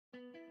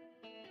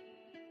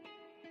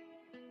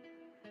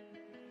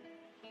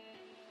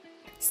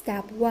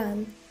Step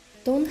 1.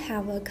 Don't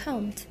have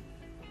account.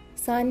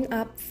 Sign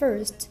up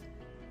first.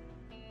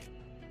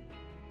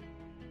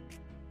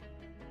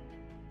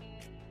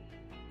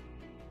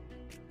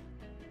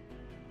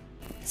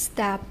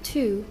 Step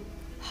 2.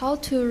 How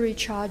to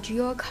recharge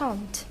your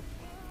account.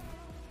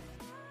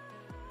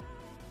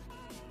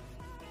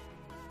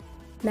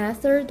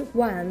 Method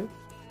 1.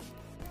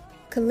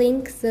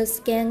 Click the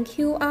Scan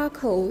QR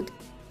code.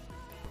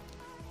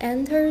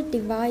 Enter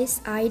device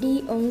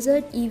ID on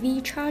the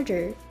EV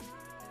charger.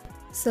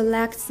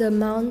 Select the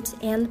amount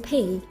and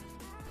pay.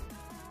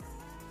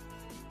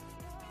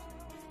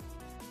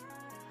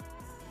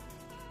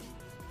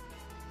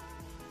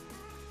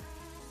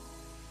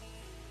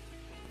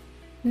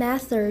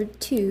 Method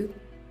 2.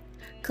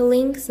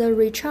 Click the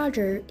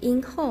recharger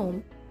in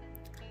Home.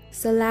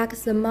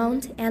 Select the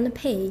amount and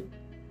pay.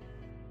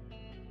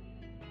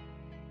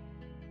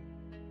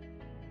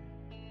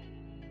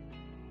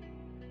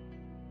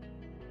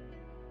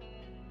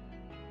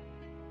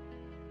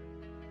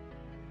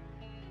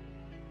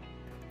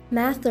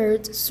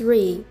 Method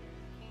 3.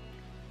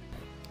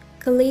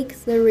 Click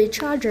the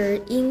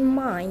recharger in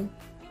Mine.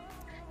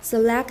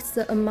 Select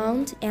the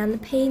amount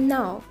and pay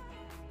now.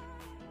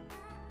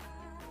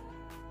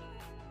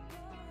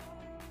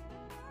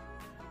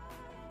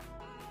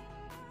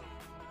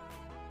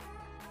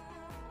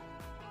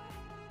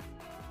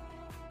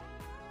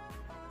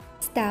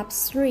 Step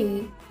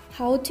 3.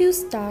 How to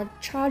start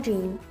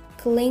charging.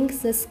 Click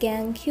the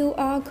Scan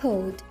QR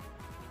code.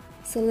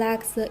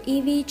 Select the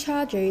EV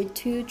charger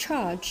to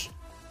charge.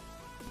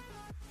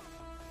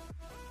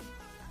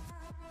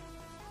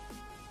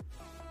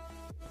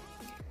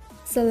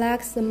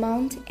 Select the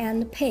amount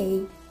and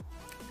pay.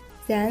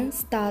 Then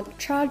start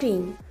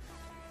charging.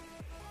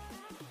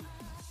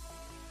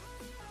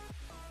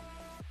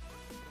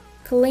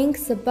 Click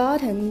the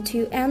button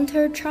to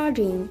enter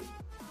charging.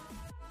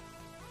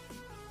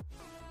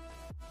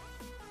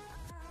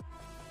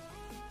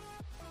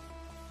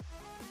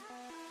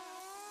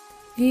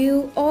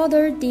 View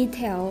order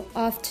detail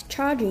after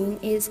charging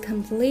is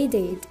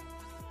completed.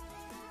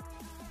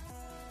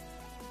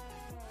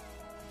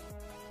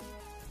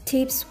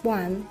 Tips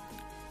 1.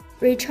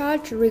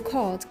 Recharge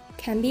record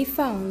can be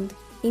found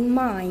in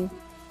Mine.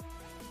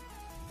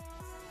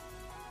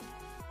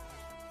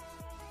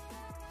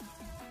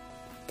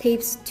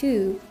 Tips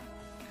 2.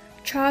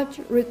 Charge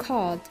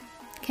record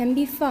can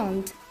be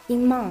found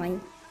in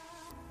Mine.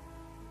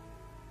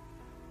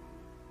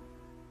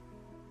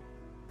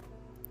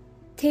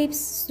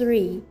 Tips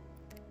 3.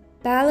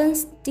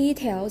 Balance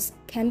details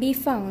can be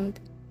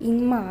found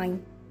in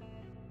Mine.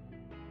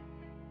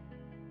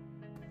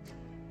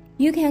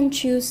 You can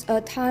choose a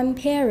time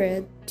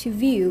period to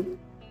view.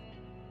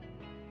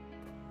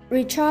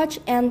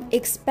 Recharge and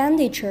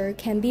expenditure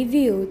can be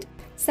viewed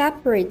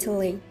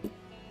separately.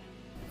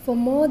 For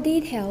more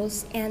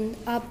details and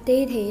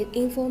updated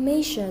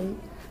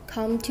information,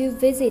 come to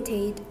visit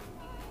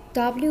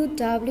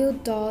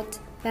www.benyi.com.